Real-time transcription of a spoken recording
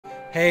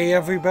Hey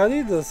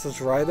everybody, this is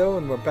Rydo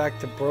and we're back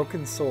to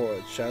Broken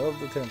Sword, Shadow of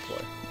the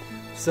Templar.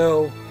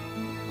 So,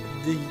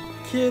 the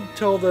kid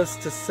told us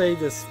to say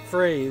this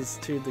phrase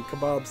to the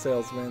kebab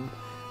salesman,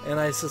 and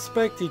I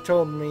suspect he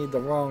told me the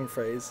wrong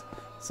phrase.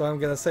 So I'm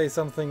going to say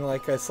something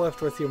like, I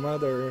slept with your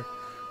mother,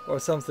 or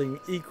something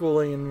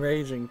equally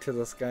enraging to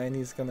this guy, and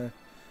he's going to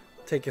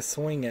take a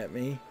swing at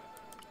me.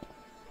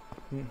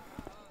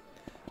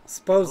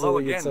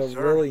 Supposedly it's a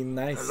really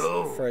nice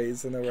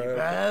phrase in a row.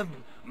 Kebab?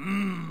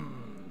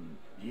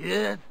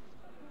 Yeah?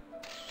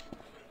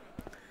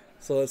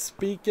 So let's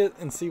speak it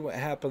and see what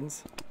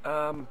happens.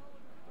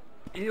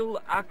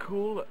 Il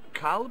akul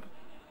kalb?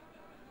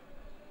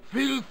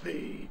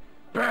 Filthy!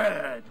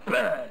 Bad,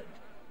 bad!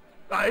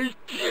 I'll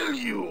kill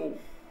you!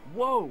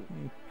 Whoa!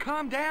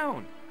 Calm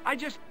down! I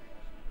just...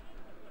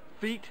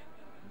 Feet,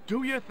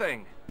 do your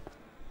thing.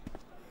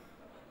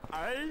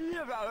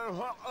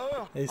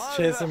 He's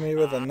chasing me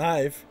with a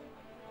knife.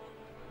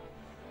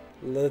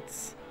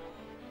 Let's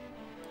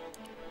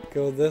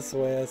go this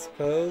way, I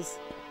suppose.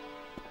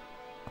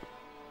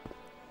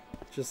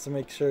 Just to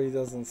make sure he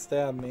doesn't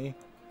stab me.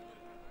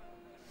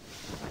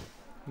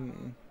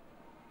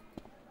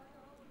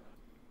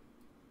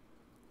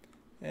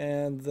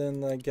 And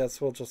then I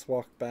guess we'll just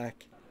walk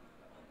back.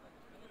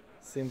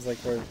 Seems like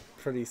we're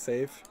pretty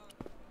safe.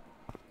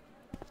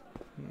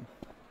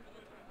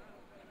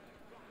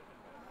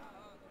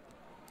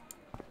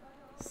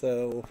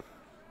 So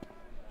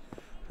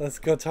let's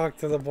go talk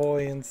to the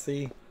boy and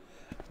see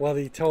what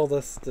he told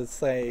us to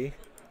say.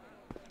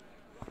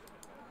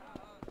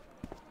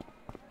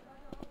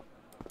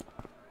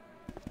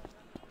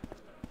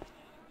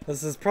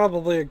 This is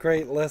probably a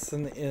great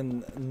lesson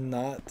in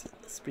not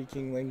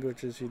speaking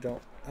languages you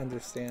don't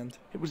understand.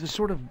 It was the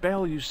sort of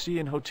bell you see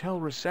in hotel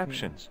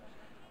receptions.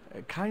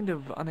 Kind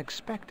of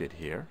unexpected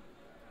here.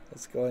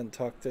 Let's go ahead and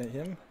talk to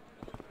him.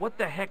 What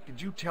the heck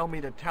did you tell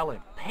me to tell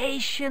him?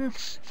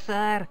 Patience,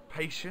 sir.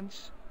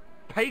 Patience?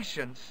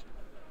 Patience?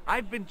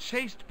 I've been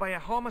chased by a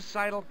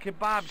homicidal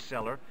kebab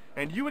seller,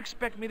 and you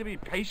expect me to be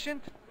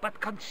patient?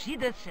 But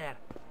consider, sir,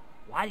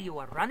 while you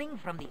were running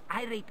from the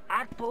irate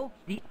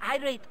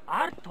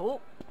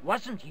Arto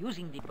wasn't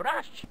using the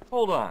brush.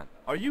 Hold on.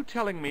 Are you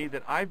telling me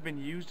that I've been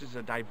used as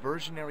a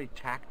diversionary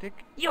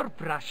tactic? Your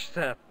brush,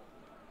 sir.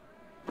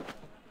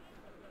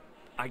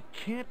 I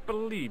can't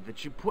believe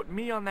that you put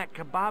me on that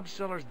kebab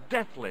seller's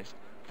death list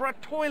for a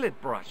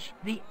toilet brush.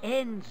 The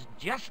ends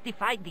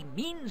justify the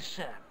means,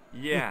 sir.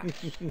 Yeah,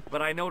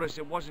 but I noticed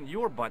it wasn't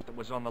your butt that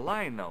was on the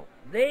line, though.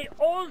 They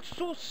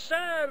also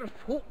serve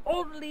who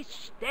only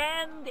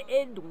stand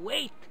and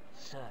wait,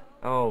 sir.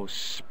 Oh,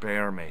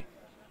 spare me.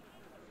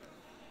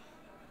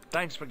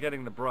 Thanks for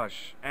getting the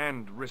brush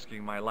and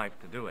risking my life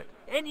to do it.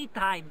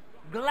 Anytime.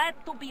 Glad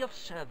to be of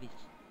service.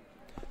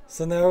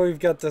 So now we've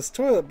got this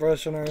toilet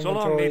brush in our So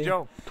long, inventory,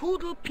 Nico.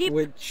 Toodle peep,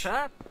 which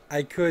sir.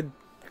 I could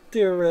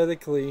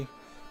theoretically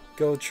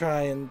go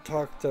try and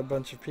talk to a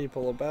bunch of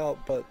people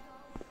about, but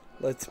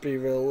let's be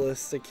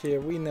realistic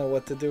here. We know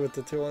what to do with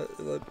the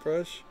toilet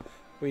brush.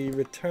 We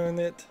return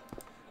it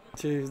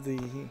to the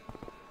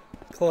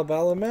Club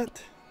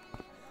Alamet,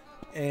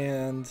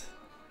 and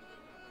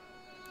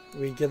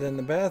we get in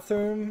the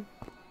bathroom,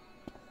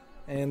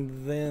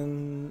 and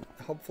then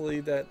hopefully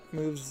that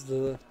moves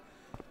the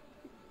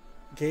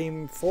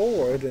game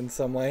forward in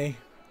some way.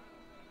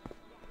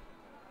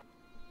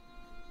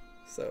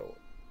 So,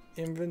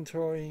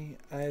 inventory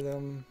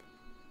item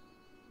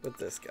with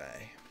this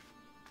guy.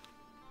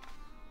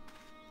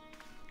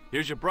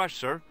 Here's your brush,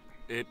 sir.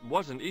 It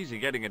wasn't easy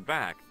getting it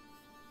back.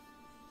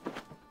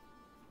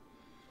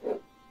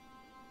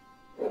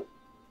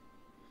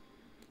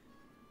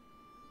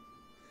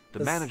 The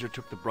manager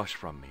took the brush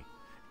from me,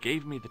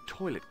 gave me the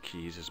toilet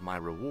keys as my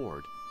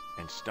reward,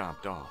 and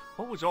stomped off.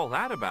 What was all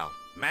that about?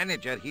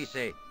 Manager, he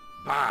say,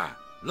 bah,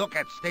 look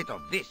at state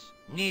of this.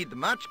 Need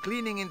much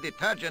cleaning and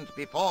detergent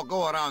before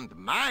go around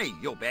my,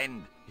 you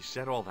bend. He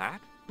said all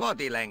that?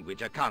 Body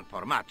language account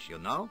for much, you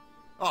know?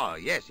 Oh,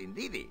 yes,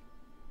 indeedy.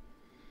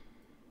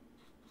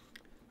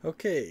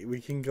 Okay,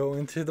 we can go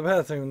into the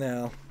bathroom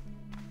now.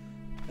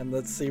 And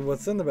let's see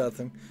what's in the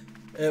bathroom.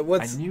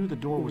 What's I knew the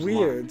door was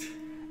weird locked.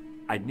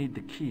 I'd need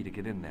the key to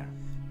get in there.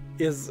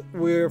 is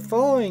we're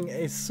following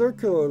a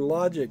circular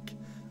logic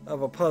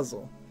of a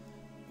puzzle.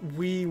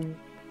 We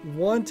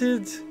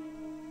wanted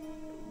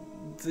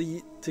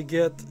to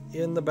get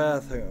in the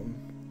bathroom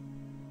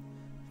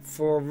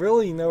for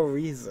really no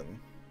reason.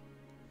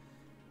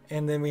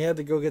 And then we had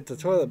to go get the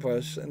toilet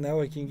brush, and now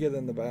we can get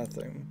in the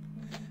bathroom.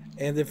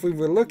 And if we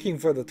were looking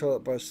for the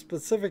toilet brush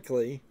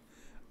specifically,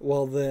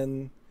 well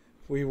then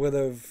we would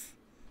have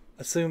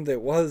assumed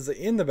it was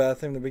in the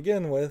bathroom to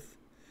begin with,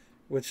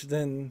 which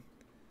then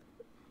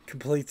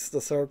completes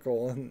the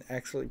circle and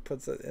actually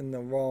puts it in the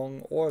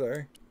wrong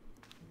order.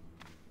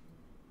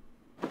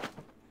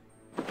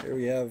 Here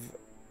we have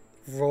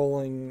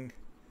rolling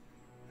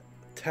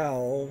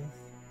towel.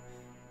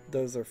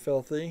 Those are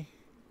filthy.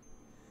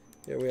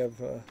 Here we have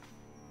a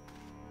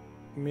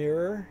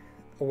mirror,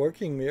 a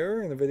working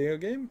mirror in a video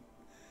game.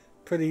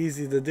 Pretty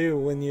easy to do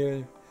when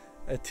you're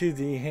a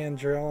 2D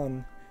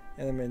hand-drawn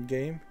animated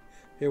game.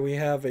 Here we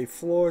have a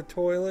floor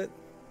toilet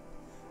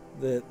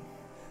that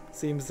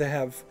seems to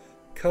have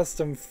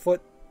custom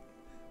foot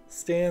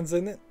stands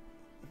in it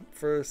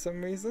for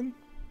some reason.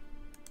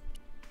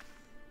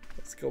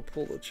 Let's go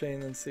pull the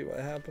chain and see what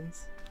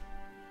happens.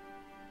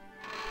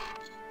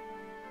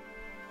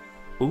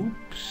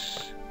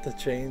 Oops. The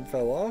chain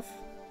fell off.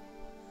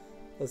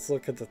 Let's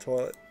look at the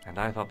toilet. And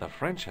I thought the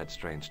French had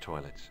strange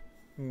toilets.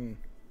 Hmm.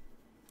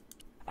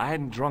 I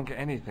hadn't drunk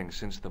anything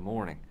since the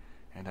morning,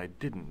 and I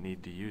didn't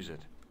need to use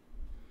it.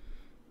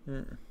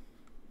 Hmm.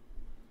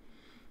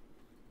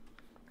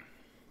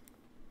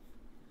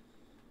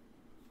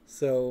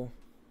 So,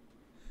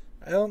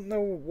 I don't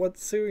know what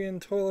Syrian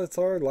toilets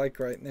are like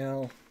right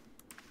now.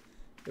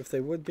 If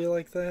they would be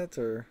like that,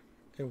 or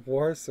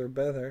worse or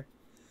better.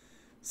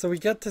 So we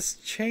got this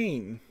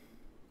chain.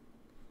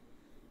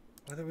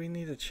 Why do we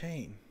need a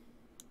chain?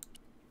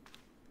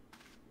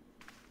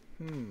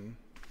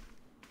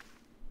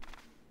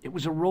 It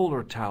was a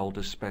roller towel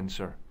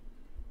dispenser.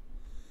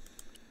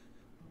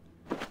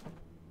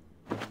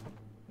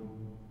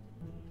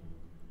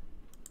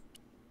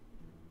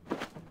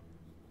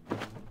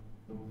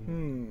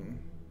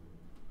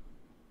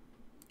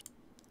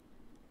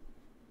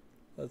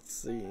 Let's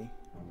see.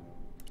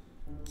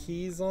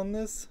 Keys on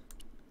this?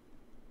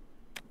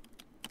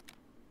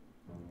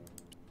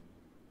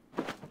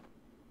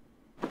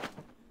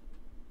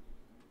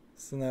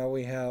 So now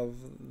we have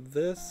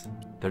this.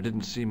 There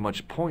didn't seem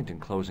much point in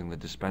closing the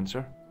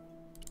dispenser.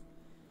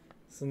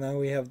 So now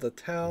we have the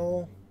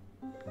towel.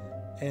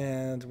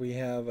 And we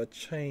have a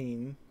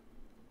chain.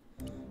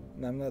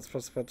 And I'm not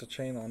supposed to put the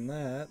chain on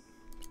that.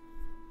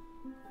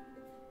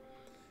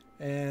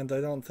 And I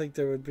don't think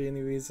there would be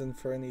any reason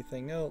for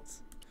anything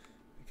else.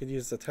 We could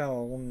use the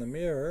towel on the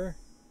mirror.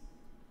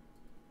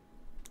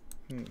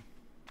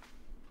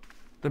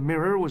 The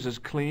mirror was as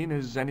clean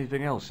as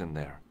anything else in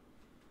there.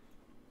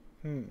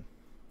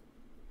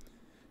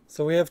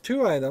 So we have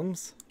 2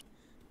 items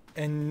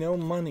and no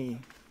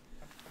money.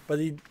 But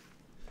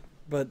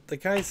the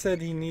guy said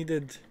he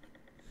needed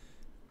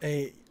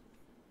a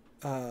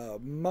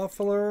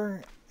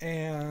muffler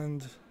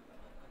and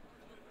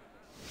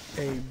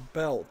a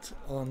belt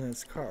on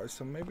his car.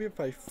 So maybe if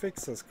I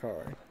fix his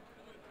car,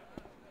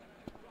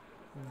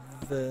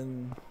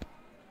 then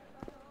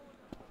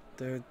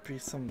there'd be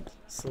some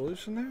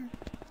solution there.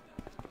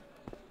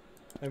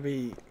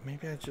 Maybe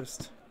I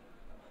just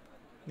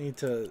need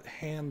to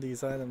hand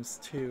these items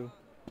to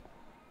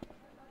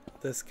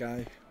this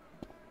guy.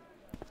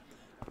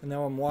 And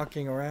now I'm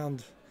walking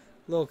around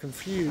a little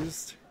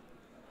confused.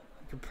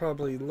 I could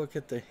probably look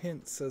at the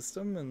hint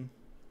system and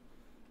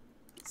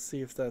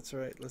see if that's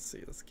right. Let's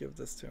see. Let's give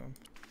this to him.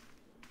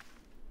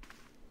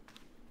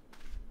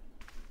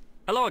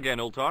 Hello again,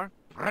 Ultar.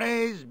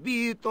 Praise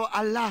be to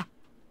Allah.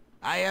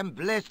 I am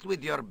blessed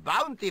with your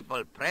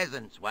bountiful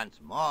presence once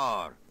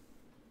more.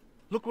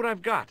 Look what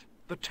I've got.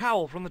 The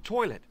towel from the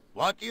toilet.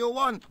 What do you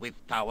want with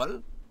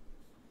towel?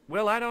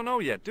 Well, I don't know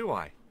yet, do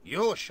I?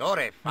 You sure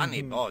a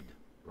funny bod.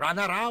 Run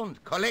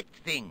around, collect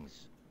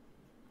things.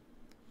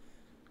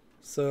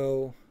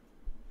 So,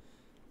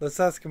 let's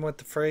ask him what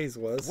the phrase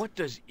was. What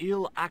does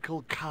Il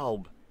Akal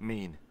Kalb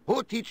mean?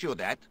 Who teach you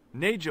that?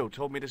 Nejo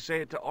told me to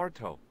say it to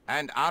Arto.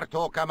 And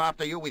Arto come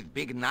after you with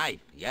big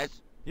knife,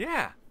 yes?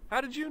 Yeah, how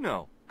did you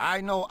know?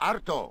 I know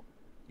Arto.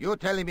 You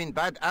tell him in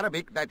bad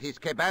Arabic that his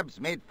kebab's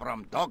made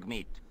from dog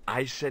meat.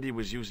 I said he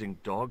was using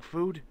dog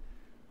food?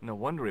 No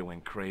wonder he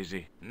went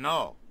crazy.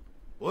 No.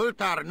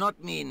 Ultar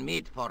not mean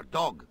meat for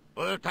dog.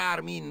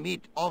 Ultar mean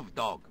meat of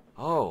dog.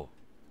 Oh.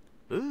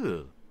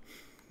 Ew.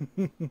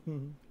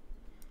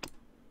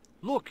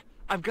 Look,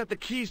 I've got the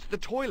keys to the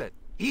toilet.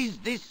 Is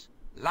this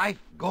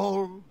life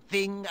goal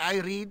thing I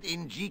read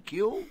in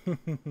GQ?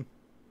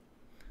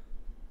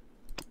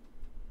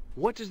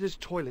 What does this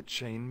toilet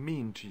chain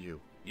mean to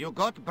you? You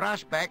got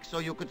brush back so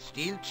you could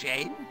steal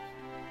chain?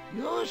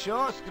 You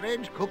sure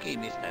strange cookie,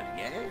 mister,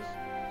 yes?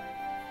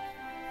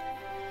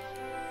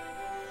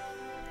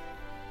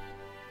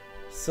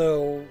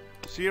 So,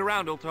 See you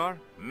around, Ultar.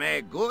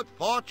 May good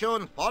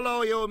fortune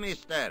follow you,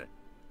 mister.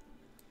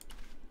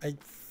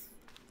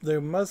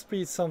 there must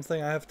be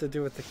something I have to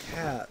do with the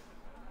cat.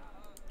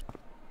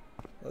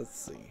 Let's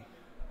see.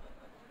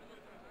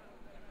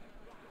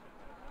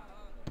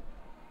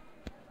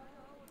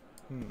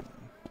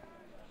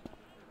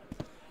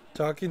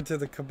 Talking to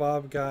the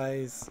kebab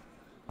guys,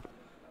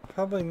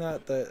 probably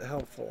not that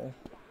helpful.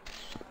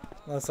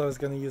 Unless I was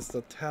going to use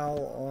the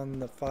towel on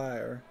the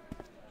fire,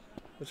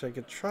 which I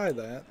could try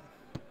that.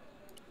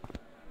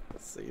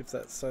 Let's see if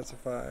that starts a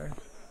fire.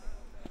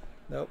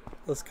 Nope.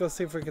 Let's go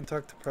see if we can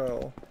talk to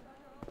Pearl.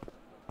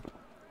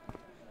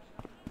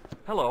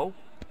 Hello.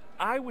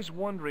 I was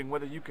wondering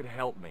whether you could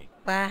help me.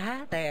 Why,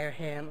 hi there,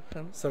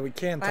 handsome. So we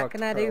can What talk to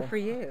can I Pearl. do for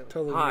you?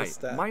 Totally Hi,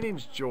 missed that. my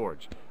name's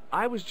George.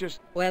 I was just...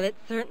 Well, it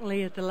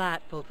certainly is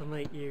delightful to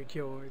meet you,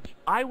 George.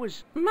 I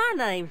was... My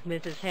name's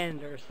Mrs.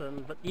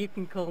 Henderson, but you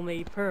can call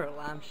me Pearl,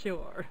 I'm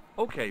sure.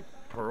 Okay,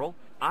 Pearl.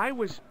 I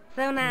was...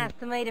 So nice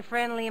to meet a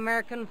friendly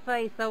American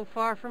face so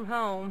far from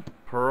home.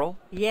 Pearl?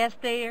 Yes,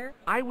 dear?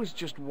 I was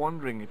just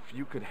wondering if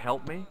you could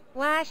help me.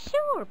 Why,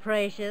 sure,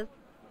 precious.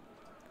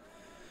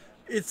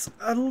 It's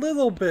a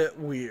little bit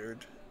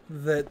weird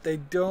that they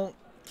don't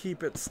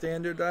keep it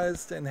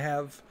standardized and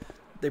have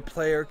the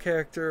player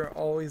character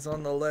always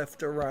on the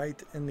left or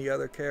right and the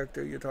other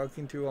character you're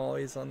talking to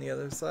always on the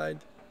other side.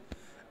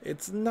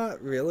 It's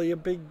not really a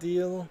big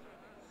deal,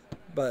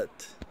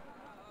 but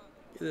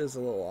it is a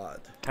little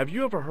odd. Have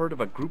you ever heard of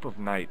a group of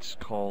knights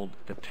called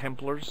the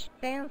Templars?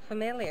 Sounds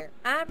familiar.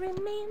 I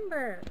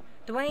remember.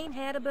 Dwayne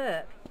had a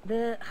book.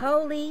 The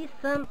Holy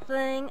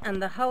Something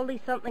and the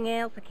Holy Something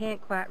Else, I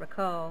can't quite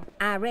recall.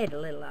 I read a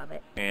little of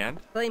it. And?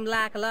 Seemed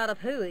like a lot of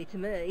hooey to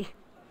me.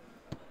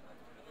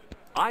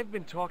 I've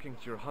been talking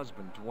to your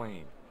husband,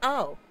 Dwayne.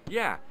 Oh.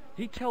 Yeah,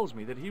 he tells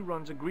me that he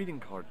runs a greeting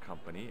card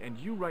company and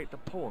you write the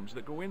poems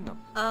that go in them.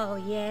 Oh,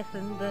 yes,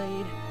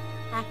 indeed.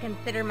 I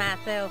consider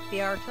myself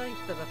the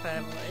artiste of the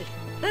family.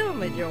 Tell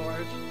me,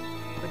 George,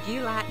 would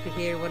you like to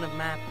hear one of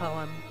my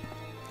poems?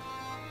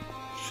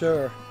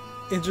 Sure.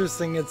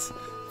 Interesting, it's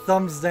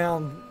thumbs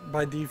down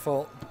by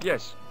default.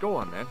 Yes, go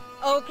on then.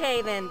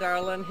 Okay then,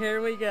 darling,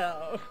 here we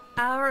go.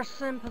 Our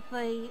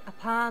sympathy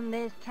upon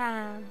this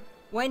time,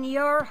 when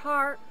your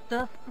heart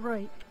doth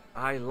break.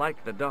 I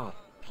like the doth.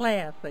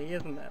 Classy,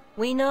 isn't it?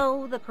 We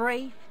know the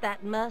grief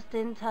that must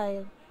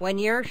entail when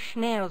your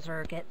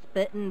schnauzer gets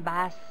bitten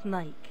by a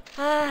snake.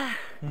 Ah,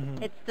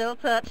 it still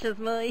touches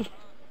me.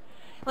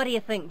 What do you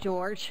think,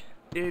 George?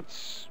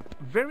 It's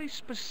very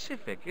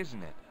specific,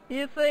 isn't it?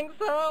 You think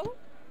so?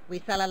 We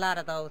sell a lot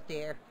of those,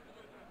 dear.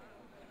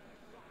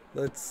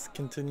 Let's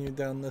continue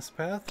down this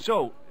path.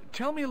 So,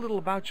 tell me a little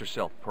about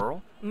yourself,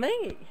 Pearl.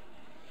 Me?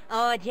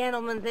 Oh, a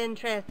gentleman's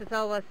interest is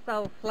always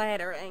so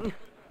flattering.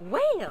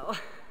 Well,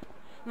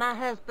 my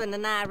husband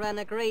and I run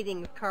a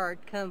greetings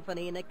card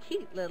company in a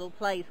cute little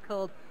place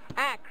called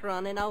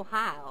Akron in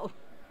Ohio.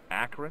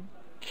 Akron?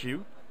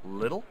 Cute?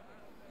 Little?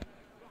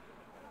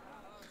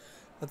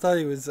 I thought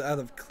he was out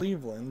of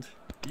Cleveland.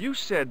 You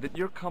said that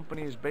your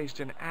company is based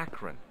in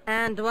Akron.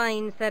 And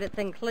Dwayne said it's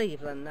in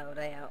Cleveland, no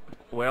doubt.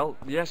 Well,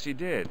 yes, he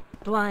did.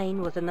 Dwayne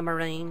was in the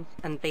Marines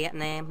in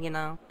Vietnam, you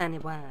know.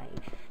 Anyway,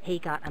 he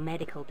got a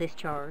medical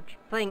discharge.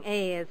 Thing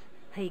is,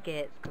 he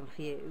gets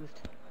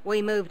confused.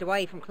 We moved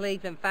away from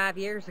Cleveland 5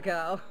 years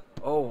ago.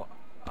 Oh,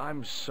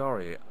 I'm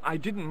sorry. I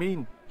didn't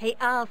mean... He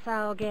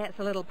also gets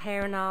a little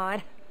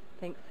paranoid.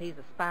 Thinks he's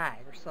a spy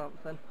or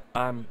something.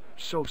 I'm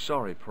so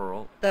sorry,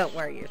 Pearl. Don't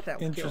worry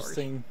yourself,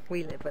 Interesting. George.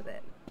 We live with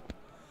it.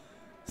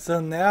 So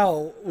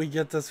now we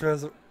get this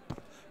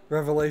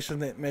revelation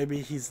that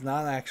maybe he's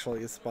not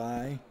actually a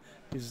spy.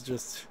 He's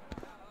just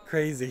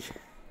crazy.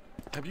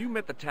 Have you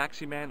met the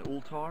taxi man,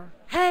 Ultar?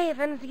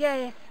 Heavens,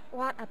 yes.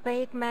 What a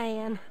big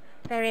man.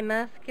 Very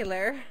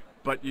muscular.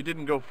 But you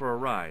didn't go for a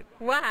ride.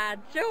 Why,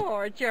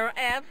 George, you're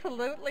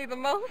absolutely the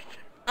most...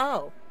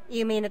 Oh,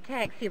 you mean a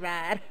taxi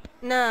ride?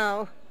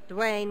 No,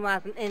 Dwayne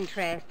wasn't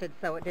interested,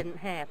 so it didn't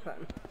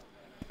happen.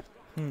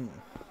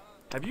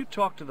 Have you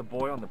talked to the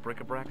boy on the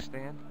bric-a-brac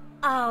stand?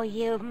 Oh,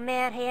 you've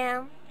met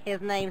him?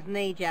 His name's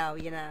Nico,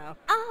 you know.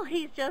 Oh,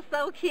 he's just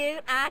so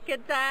cute, I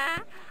could die.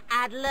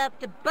 I'd love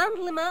to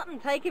bundle him up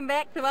and take him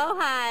back to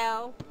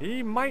Ohio.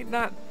 He might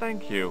not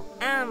thank you.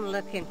 I'm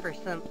looking for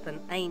something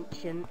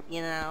ancient,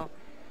 you know.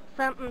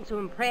 Something to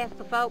impress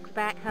the folks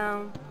back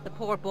home. The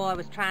poor boy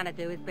was trying to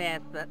do his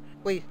best, but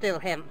we still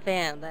haven't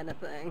found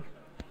anything.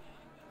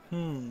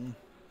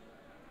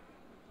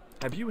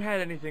 Have you had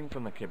anything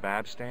from the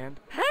kebab stand?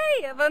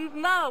 Heavens,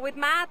 no, with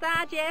my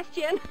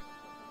digestion.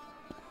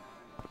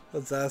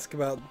 Let's ask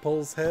about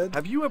Bull's Head.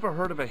 Have you ever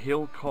heard of a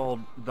hill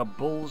called the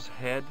Bull's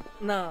Head?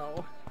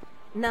 No.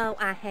 No,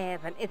 I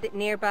haven't. Is it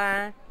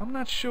nearby? I'm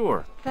not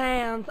sure.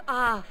 Sounds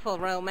awful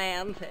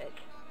romantic.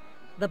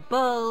 The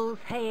Bull's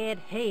Head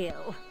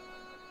Hill.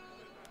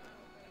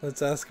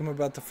 Let's ask him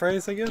about the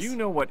phrase, I guess. Do you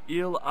know what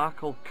Il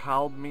Akal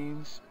Kalb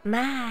means?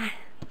 My,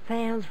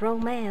 sounds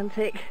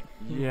romantic.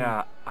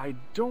 Yeah, I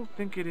don't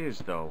think it is,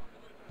 though.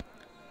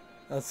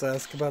 Let's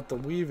ask about the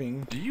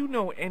weaving. Do you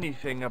know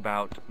anything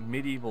about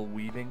medieval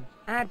weaving?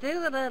 I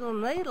do a little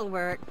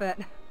needlework, but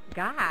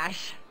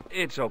gosh.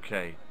 It's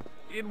okay.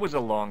 It was a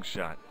long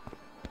shot.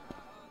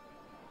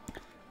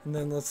 And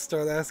then let's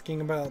start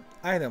asking about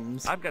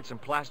items. I've got some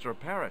plaster of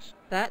Paris.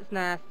 That's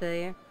nice,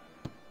 dear.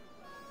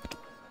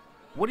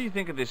 What do you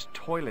think of this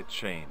toilet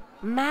chain?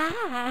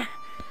 My,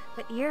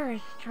 but you're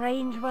a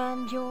strange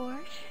one,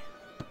 George.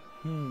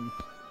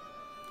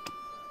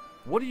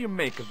 What do you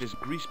make of this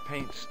grease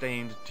paint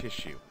stained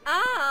tissue?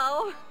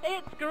 Oh,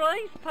 it's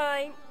grease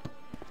paint.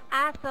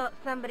 I thought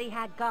somebody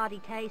had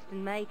gaudy taste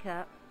in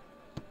makeup.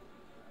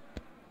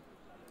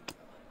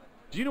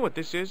 Do you know what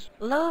this is?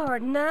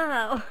 Lord,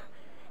 no.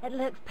 It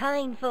looks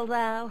painful,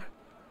 though.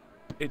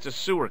 It's a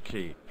sewer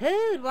key.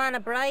 Who'd want to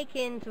break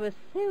into a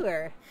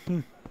sewer?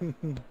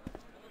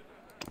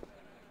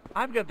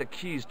 I've got the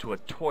keys to a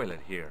toilet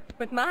here.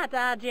 With my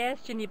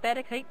digestion, you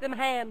better keep them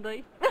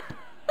handy.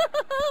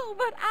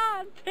 But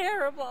I'm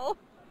terrible.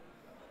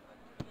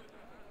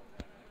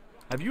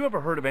 Have you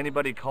ever heard of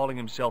anybody calling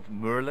himself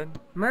Merlin?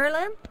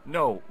 Merlin?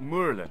 No,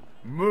 Merlin.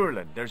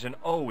 Merlin. There's an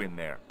O in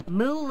there.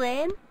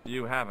 Moulin?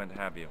 You haven't,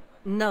 have you?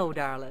 No,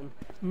 darling.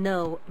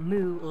 No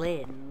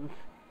moulins.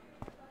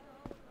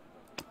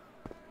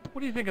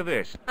 What do you think of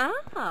this?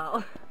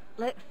 Oh,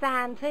 looks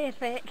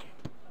scientific.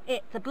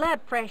 It's a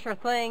blood pressure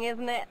thing,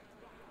 isn't it?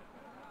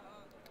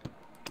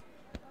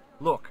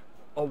 Look,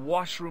 a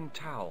washroom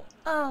towel.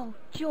 Oh,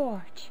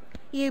 George,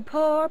 you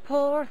poor,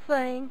 poor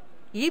thing.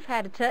 You've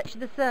had a touch of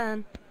the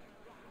sun.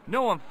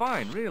 No, I'm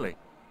fine, really.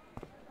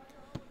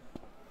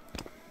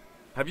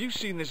 Have you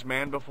seen this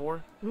man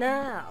before?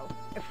 No.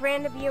 A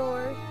friend of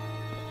yours?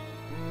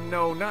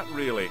 No, not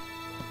really.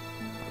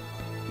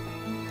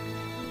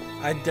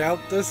 I doubt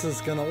this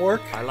is gonna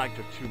work. I liked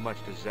her too much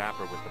to zap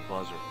her with the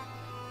buzzer.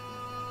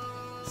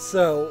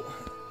 So,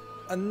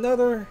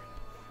 another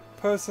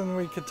person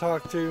we could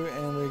talk to,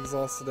 and we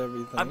exhausted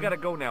everything. I've got to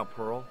go now,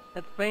 Pearl.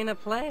 It's been a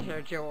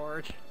pleasure,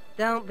 George.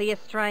 Don't be a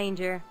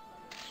stranger.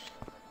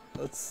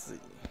 Let's see.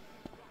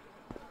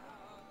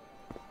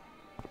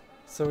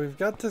 So we've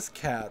got this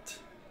cat.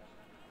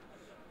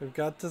 We've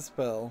got this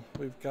bell.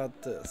 We've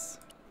got this.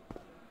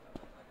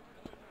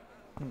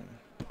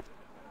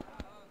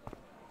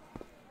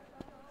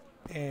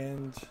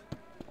 And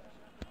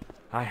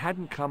I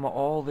hadn't come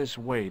all this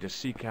way to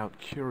seek out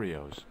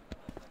curios.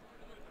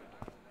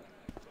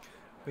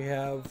 we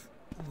have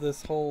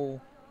this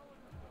whole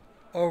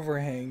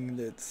overhang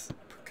that's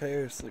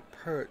precariously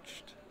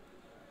perched.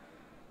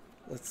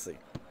 Let's see.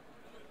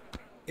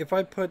 If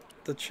I put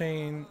the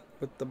chain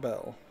with the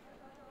bell,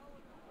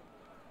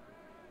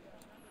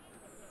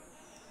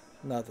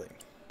 nothing.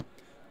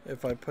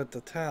 If I put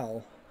the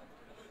towel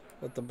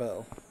with the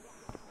bell,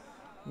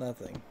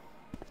 nothing.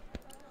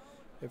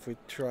 If we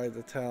try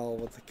the towel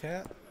with the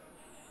cat,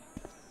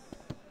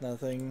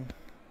 nothing.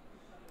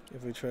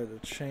 If we try the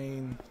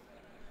chain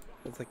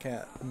with the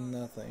cat,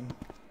 nothing.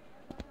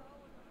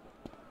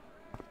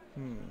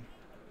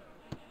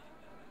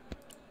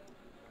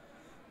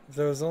 If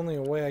there was only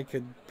a way I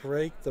could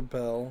break the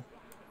bell,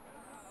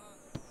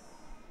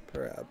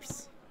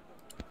 perhaps.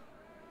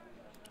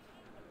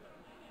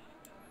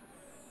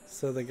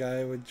 So the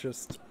guy would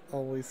just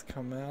always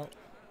come out.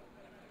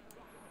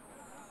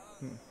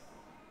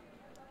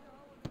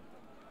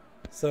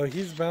 So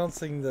he's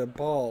bouncing the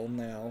ball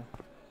now.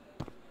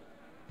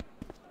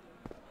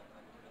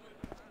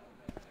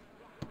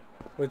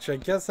 Which I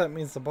guess that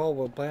means the ball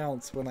will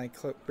bounce when I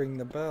ring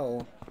the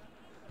bell.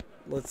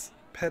 Let's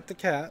pet the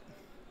cat.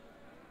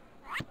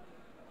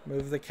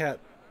 Move the cat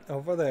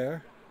over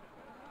there.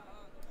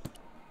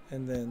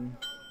 And then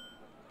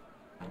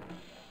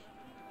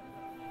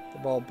the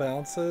ball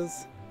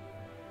bounces.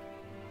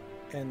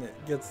 And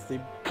it gets the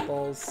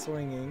ball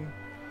swinging.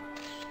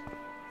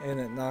 And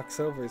it knocks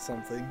over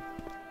something.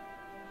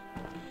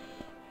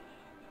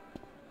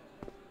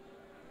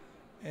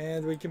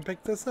 And we can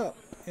pick this up.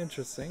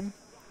 Interesting.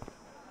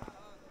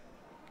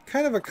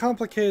 Kind of a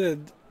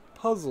complicated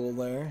puzzle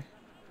there.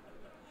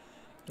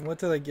 And what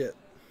did I get?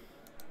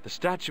 The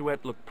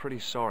statuette looked pretty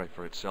sorry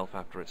for itself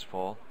after its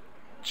fall,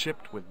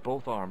 chipped with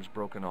both arms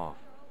broken off.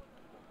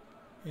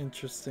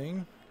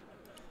 Interesting.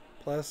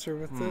 Plaster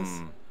with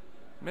this?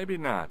 Maybe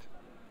not.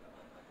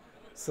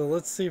 So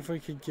let's see if we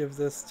could give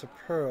this to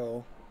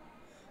Pearl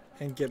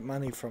and get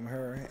money from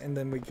her, and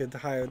then we could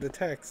hire the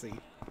taxi.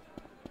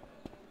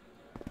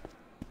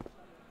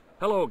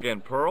 Hello again,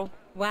 Pearl.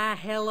 Why,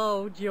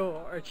 hello,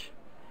 George.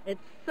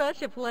 It's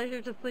such a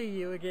pleasure to see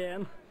you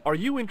again. Are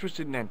you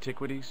interested in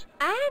antiquities?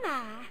 Am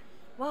I?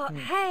 What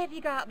have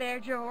you got there,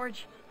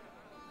 George?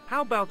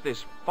 How about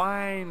this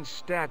fine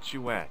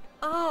statuette?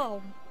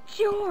 Oh,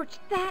 George,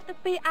 that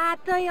would be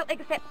ideal,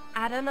 except,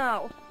 I don't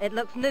know. It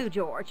looks new,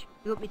 George.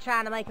 You wouldn't be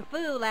trying to make a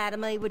fool out of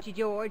me, would you,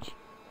 George?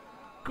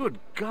 Good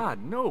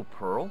God, no,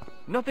 Pearl.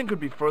 Nothing could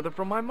be further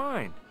from my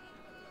mind.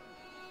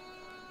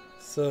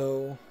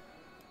 So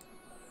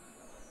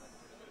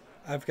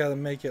I've got to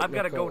make it I've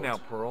got to go old. now,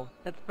 Pearl.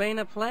 It's been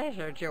a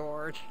pleasure,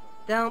 George.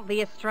 Don't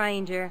be a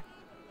stranger.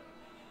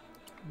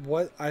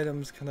 What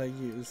items can I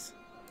use?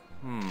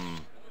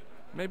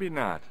 Maybe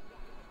not.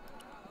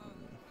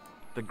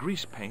 The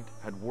grease paint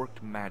had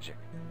worked magic.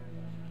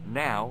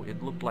 Now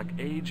it looked like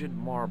aged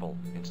marble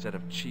instead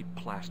of cheap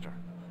plaster.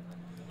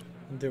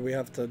 Do we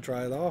have to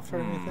dry it off or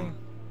anything?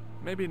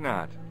 Maybe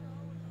not.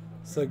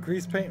 So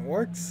grease paint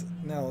works.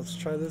 Now let's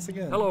try this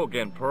again. Hello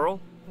again, Pearl.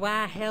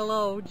 Why,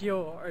 hello,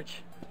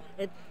 George.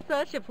 It's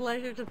such a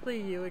pleasure to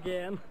see you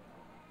again.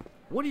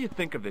 What do you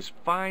think of this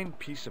fine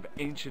piece of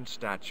ancient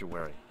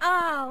statuary?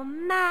 Oh,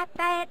 Matt,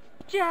 that's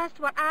just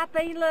what I've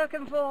been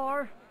looking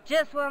for.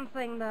 Just one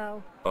thing,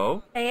 though.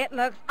 Oh? It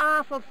looks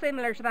awful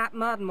similar to that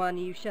modern one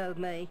you showed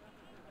me.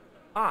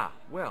 Ah,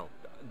 well,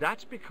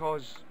 that's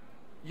because...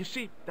 You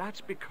see,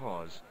 that's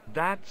because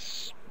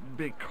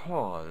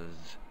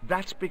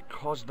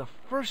the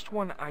first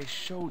one I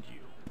showed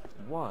you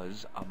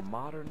was a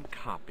modern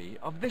copy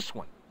of this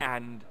one.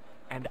 And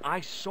I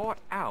sought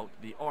out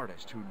the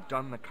artist who'd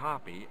done the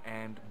copy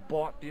and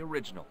bought the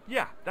original.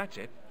 Yeah, that's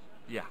it.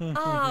 Yeah.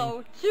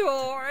 Oh,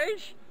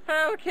 George,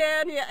 How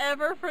can you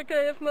ever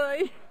forgive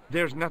me?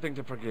 There's nothing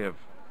to forgive.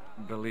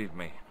 Believe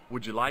me.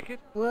 Would you like it?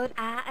 Would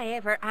I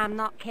ever? I'm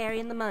not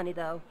carrying the money,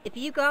 though. If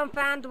you go and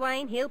find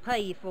Dwayne, he'll pay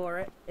you for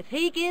it. If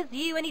he gives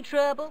you any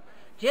trouble,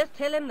 just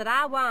tell him that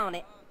I want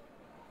it.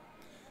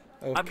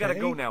 Okay. I've got to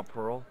go now,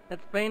 Pearl.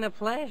 It's been a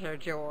pleasure,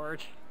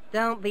 George.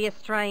 Don't be a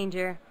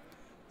stranger.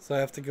 So I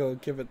have to go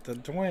give it to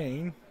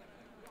Dwayne.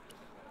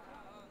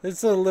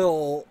 It's a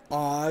little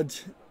odd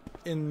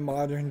in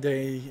modern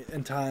day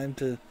and time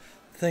to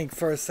think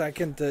for a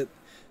second that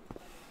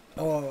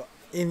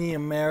any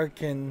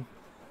American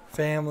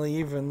family,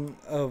 even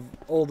of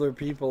older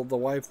people, the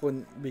wife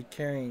wouldn't be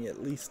carrying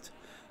at least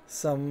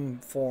some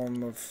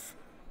form of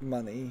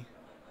money,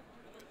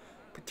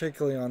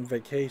 particularly on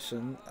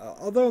vacation.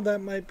 Although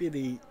that might be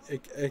the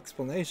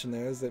explanation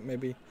there, is that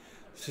maybe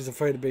she's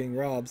afraid of being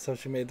robbed, so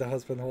she made the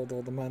husband hold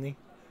all the money.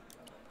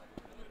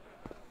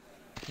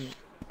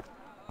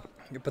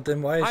 But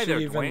then why is Hi she there,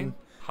 even Dwayne.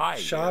 Hi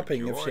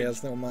shopping there, if she George.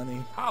 has no money?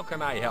 How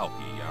can I help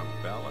you, young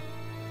fella?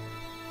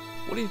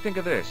 What do you think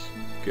of this?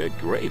 Good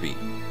gravy.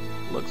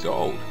 Looks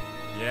old.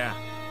 Yeah,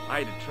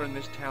 I had to turn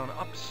this town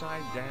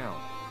upside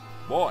down.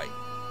 Boy,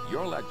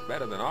 your luck's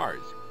better than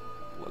ours.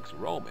 Looks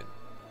Roman.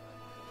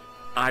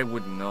 I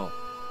wouldn't know.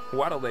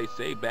 What'll they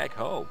say back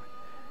home?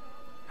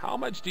 How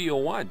much do you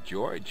want,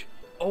 George?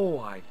 Oh,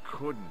 I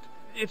couldn't.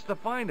 It's the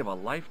find of a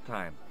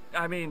lifetime.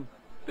 I mean,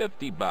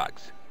 $50.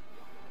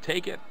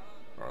 Take it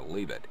or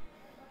leave it.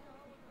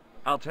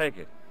 I'll take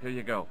it. Here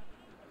you go.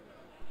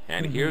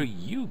 And here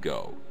you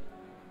go.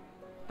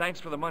 Thanks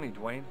for the money,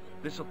 Dwayne.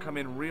 This'll come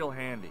in real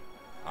handy.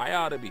 I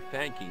ought to be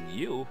thanking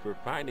you for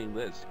finding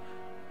this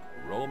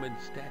Roman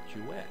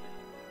statuette.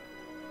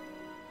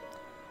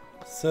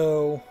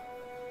 So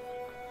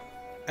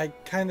I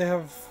kind of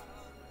have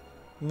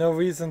no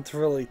reason to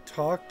really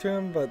talk to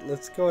him, but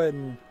let's go ahead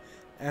and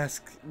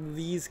ask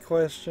these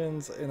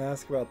questions and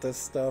ask about this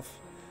stuff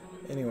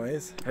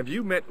anyways. Have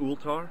you met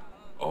Ultar?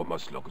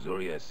 Almost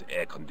luxurious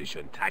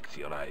air-conditioned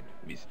taxi ride,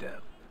 mister.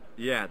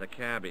 Yeah, the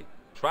cabbie.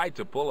 Tried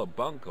to pull a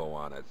bunco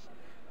on us.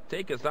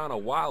 Take us on a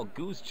wild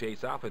goose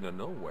chase off into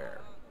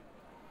nowhere.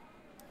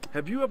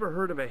 Have you ever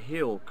heard of a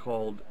hill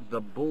called the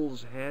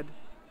Bull's Head?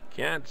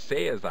 Can't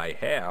say as I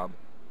have.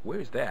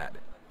 Where's that?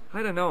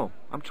 I don't know.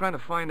 I'm trying to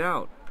find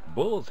out.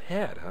 Bull's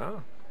Head, huh?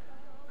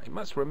 I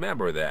must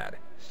remember that.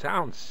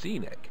 Sounds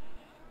scenic.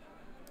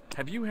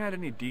 Have you had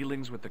any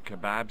dealings with the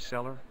kebab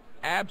seller?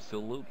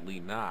 Absolutely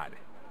not.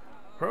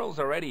 Pearl's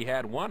already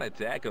had one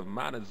attack of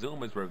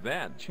Montezuma's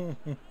revenge.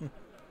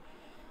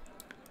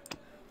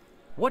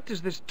 What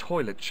does this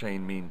toilet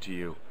chain mean to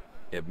you?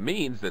 It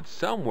means that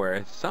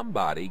somewhere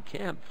somebody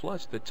can't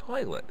flush the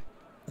toilet.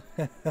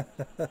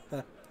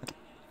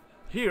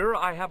 Here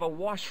I have a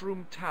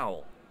washroom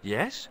towel.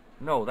 Yes?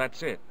 No,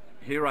 that's it.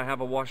 Here I have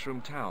a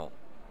washroom towel.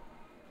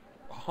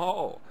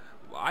 Oh,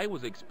 I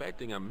was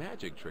expecting a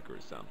magic trick or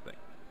something.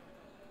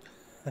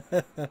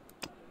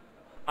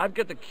 I've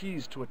got the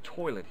keys to a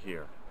toilet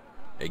here.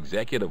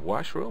 Executive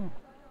washroom?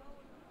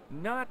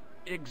 Not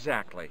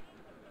exactly.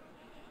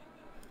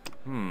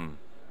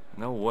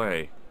 No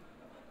way.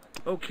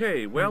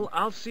 Okay, well,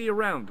 I'll see you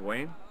around,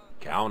 Dwayne.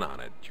 Count on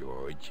it,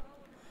 George.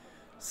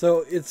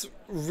 So it's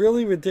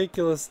really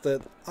ridiculous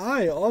that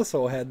I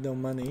also had no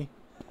money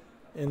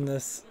in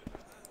this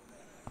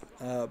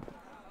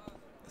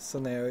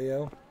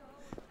scenario.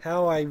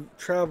 How I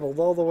traveled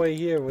all the way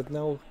here with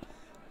no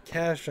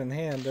cash in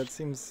hand, that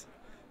seems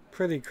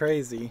pretty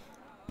crazy.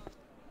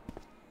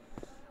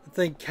 I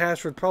think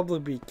cash would probably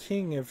be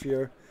king if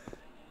you're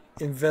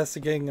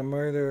investigating a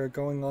murder or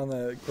going on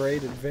a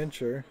great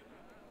adventure.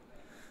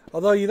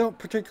 Although you don't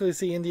particularly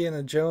see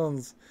Indiana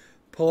Jones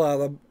pull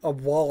out a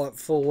wallet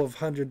full of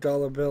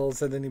 $100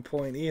 bills at any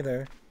point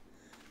either.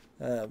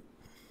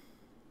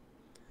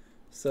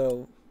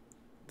 So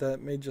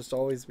that may just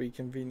always be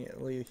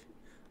conveniently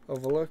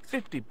overlooked.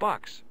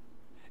 $50.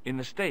 In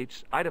the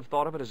States, I'd have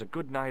thought of it as a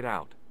good night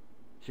out.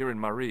 Here in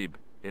Marib,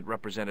 it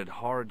represented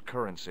hard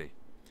currency.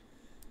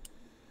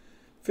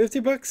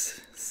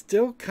 $50,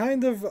 still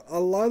kind of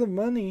a lot of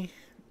money,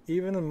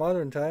 even in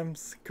modern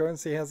times.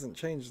 Currency hasn't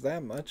changed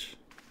that much,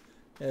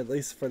 at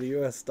least for the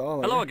US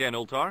dollar. Hello again,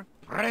 Ultar.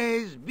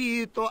 Praise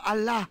be to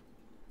Allah.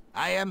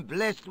 I am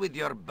blessed with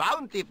your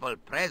bountiful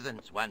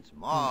presence once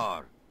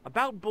more.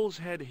 About Bull's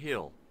Head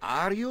Hill.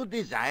 Are you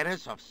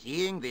desirous of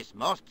seeing this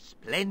most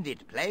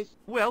splendid place?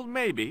 Well,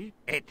 maybe.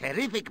 A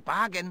terrific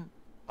bargain.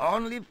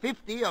 Only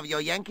 50 of your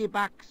Yankee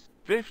bucks.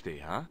 50,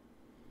 huh?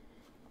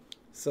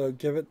 So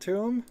give it to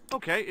him.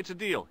 Okay, it's a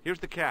deal. Here's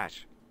the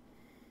cash.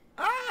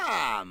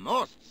 Ah,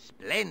 most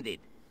splendid.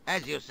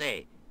 As you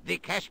say, the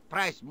cash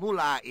price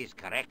mullah is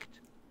correct.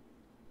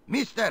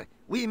 Mister,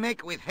 we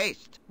make with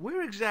haste.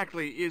 Where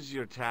exactly is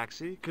your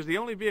taxi? Because the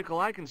only vehicle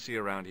I can see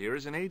around here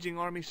is an aging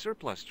Army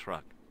surplus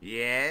truck.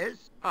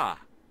 Yes? Ah,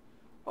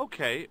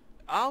 okay.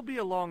 I'll be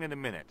along in a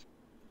minute.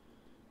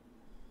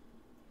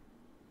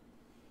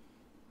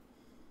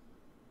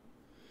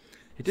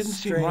 It didn't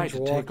seem right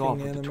Strange to take off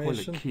walking with the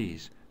animation. toilet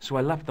keys, so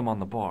I left them on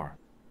the bar.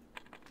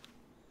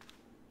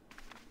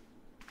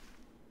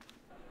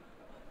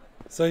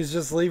 So he's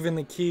just leaving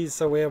the keys,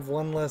 so we have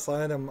one less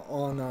item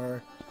on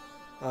our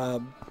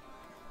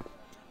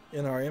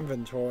in our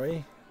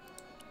inventory.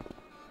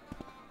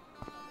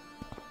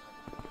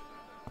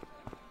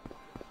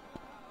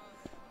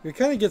 We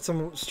kind of get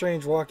some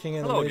strange walking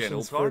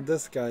animations for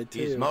this guy too.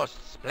 His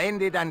most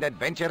splendid and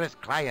adventurous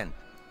client.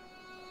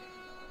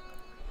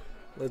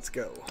 Let's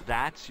go.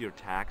 That's your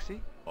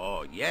taxi?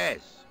 Oh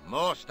yes,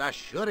 most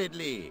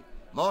assuredly.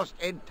 Most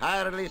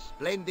entirely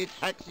splendid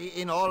taxi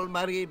in all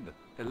Marib.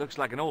 It looks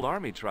like an old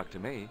army truck to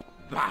me.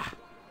 Bah!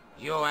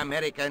 You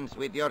Americans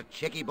with your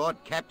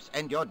checkerboard caps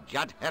and your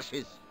Judd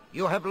Hershes.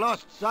 You have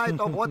lost sight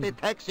of what a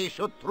taxi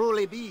should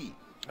truly be.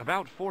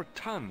 About 4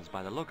 tons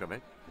by the look of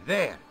it.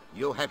 There,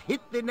 you have hit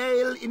the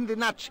nail in the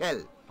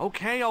nutshell.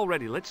 Okay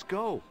already, let's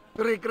go.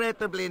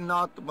 Regrettably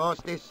not,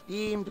 most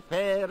esteemed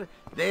pair.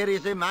 There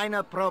is a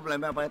minor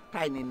problem of a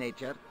tiny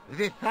nature.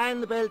 The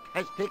fan belt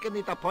has taken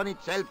it upon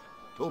itself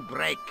to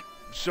break.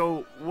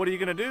 So, what are you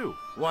gonna do?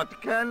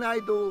 What can I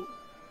do?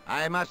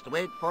 I must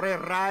wait for a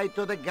ride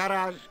to the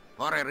garage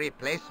for a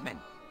replacement.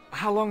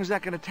 How long is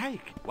that gonna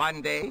take?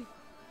 1 day,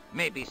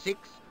 maybe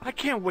 6. I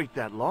can't wait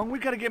that long. We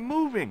gotta get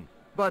moving.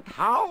 But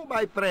how,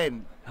 my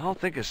friend? I'll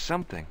think of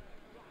something.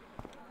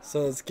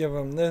 So let's give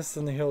him this,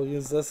 and he'll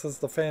use this as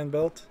the fan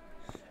belt,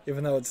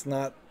 even though it's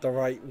not the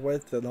right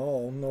width at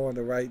all, nor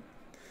the right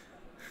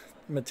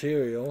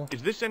material.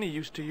 Is this any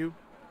use to you?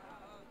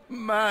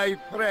 My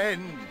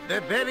friend,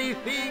 the very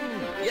thing,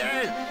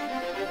 yes.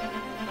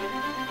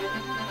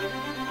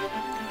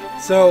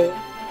 So,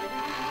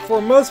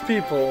 for most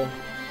people,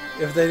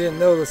 if they didn't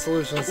know the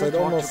solutions, they'd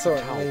almost took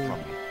the towel certainly from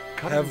me,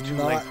 cut have it in 2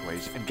 not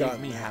lengthways and gave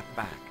gotten me that. half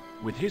back.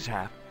 With his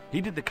half, he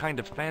did the kind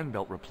of fan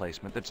belt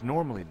replacement that's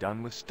normally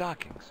done with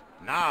stockings.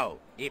 Now,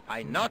 if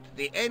I knot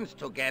the ends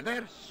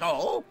together,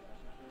 so...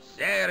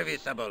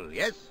 Serviceable,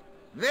 yes?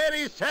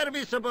 Very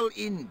serviceable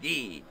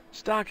indeed.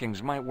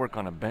 Stockings might work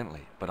on a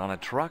Bentley, but on a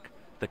truck,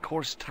 the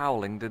coarse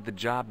toweling did the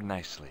job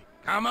nicely.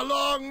 Come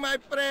along, my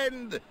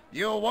friend.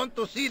 You want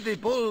to see the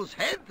bull's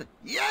head?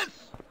 Yes?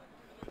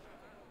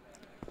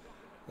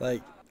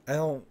 Like, I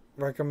don't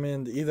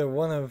recommend either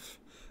one of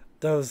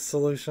those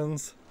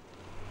solutions.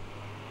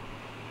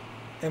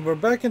 And we're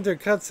back into a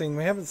cutscene.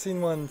 We haven't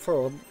seen one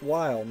for a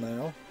while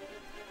now.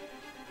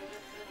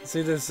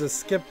 See, there's this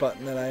skip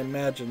button that I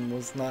imagine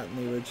was not in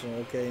the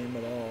original game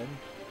at all.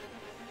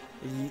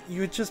 You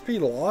would just be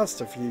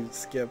lost if you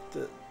skipped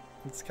it.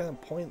 It's kind of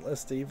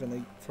pointless to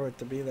even for it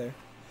to be there.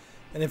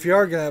 And if you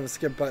are going to have a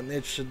skip button,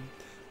 it should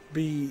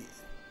be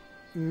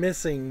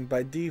missing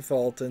by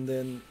default and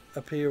then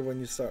appear when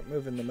you start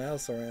moving the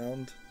mouse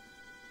around.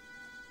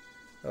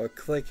 Or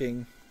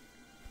clicking.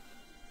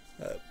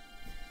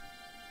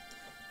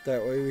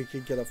 That way we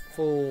could get a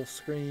full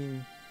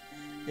screen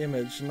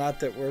image. Not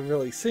that we're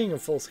really seeing a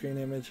full screen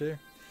image here.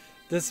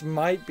 This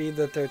might be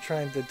that they're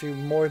trying to do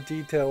more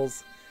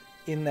details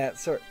in that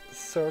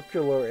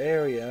circular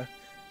area,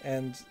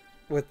 and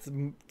with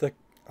the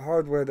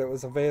hardware that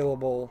was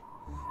available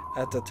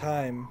at the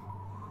time,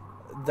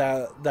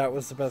 that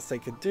was the best they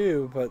could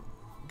do, but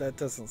that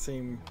doesn't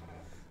seem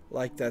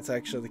like that's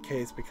actually the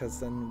case, because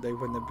then they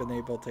wouldn't have been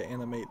able to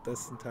animate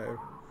this entire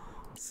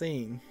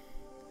scene.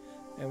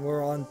 And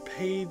we're on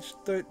page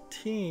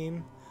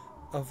 13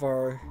 of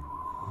our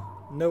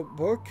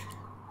notebook,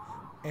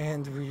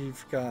 and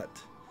we've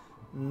got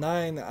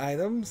 9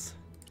 items.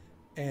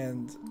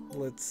 And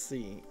let's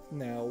see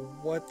now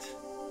what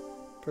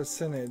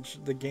percentage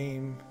the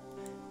game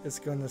is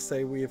going to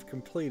say we have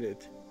completed.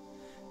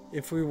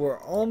 If we were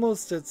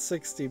almost at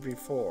 60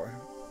 before,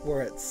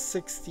 we're at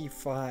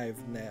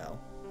 65 now,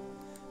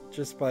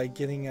 just by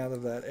getting out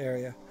of that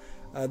area.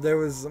 There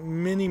was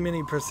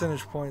many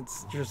percentage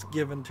points just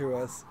given to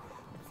us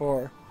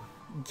for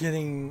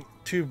getting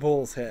to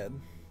Bull's Head.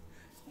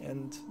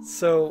 And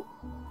so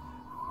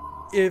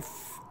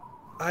if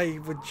I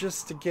would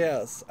just to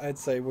guess, I'd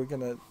say we're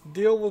going to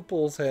deal with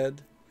Bull's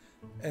Head,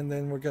 and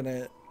then we're going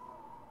to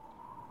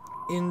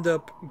end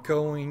up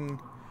going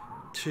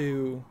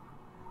to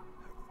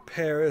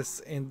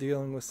Paris and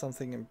dealing with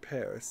something in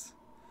Paris.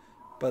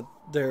 But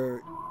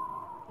there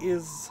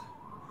is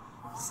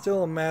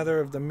still a matter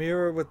of the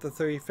mirror with the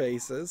 3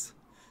 faces,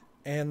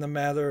 and the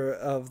matter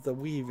of the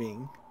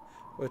weaving,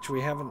 which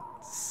we haven't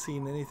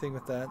seen anything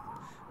with that.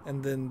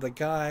 And then the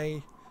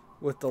guy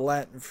with the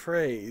Latin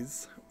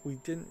phrase, we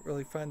didn't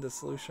really find a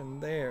solution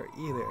there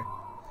either.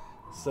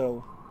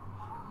 So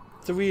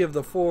 3 of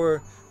the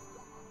 4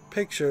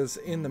 pictures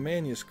in the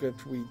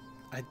manuscript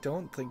I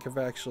don't think have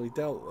actually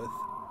dealt with.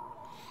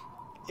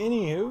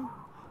 Anywho,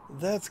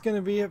 that's going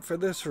to be it for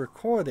this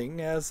recording.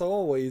 As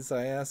always,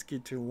 I ask you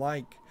to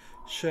like,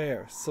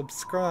 share,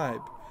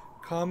 subscribe,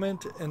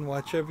 comment, and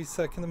watch every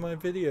second of my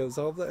videos.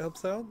 All of that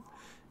helps out.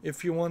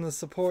 If you want to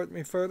support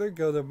me further,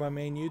 go to my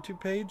main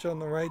YouTube page. On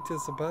the right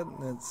is a button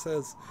that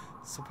says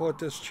support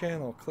this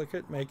channel. Click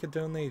it, make a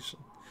donation.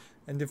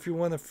 And if you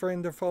want a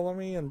friend to follow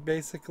me on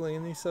basically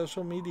any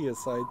social media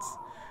sites,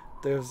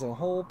 there's a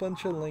whole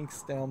bunch of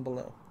links down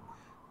below.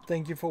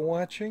 Thank you for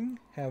watching.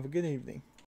 Have a good evening.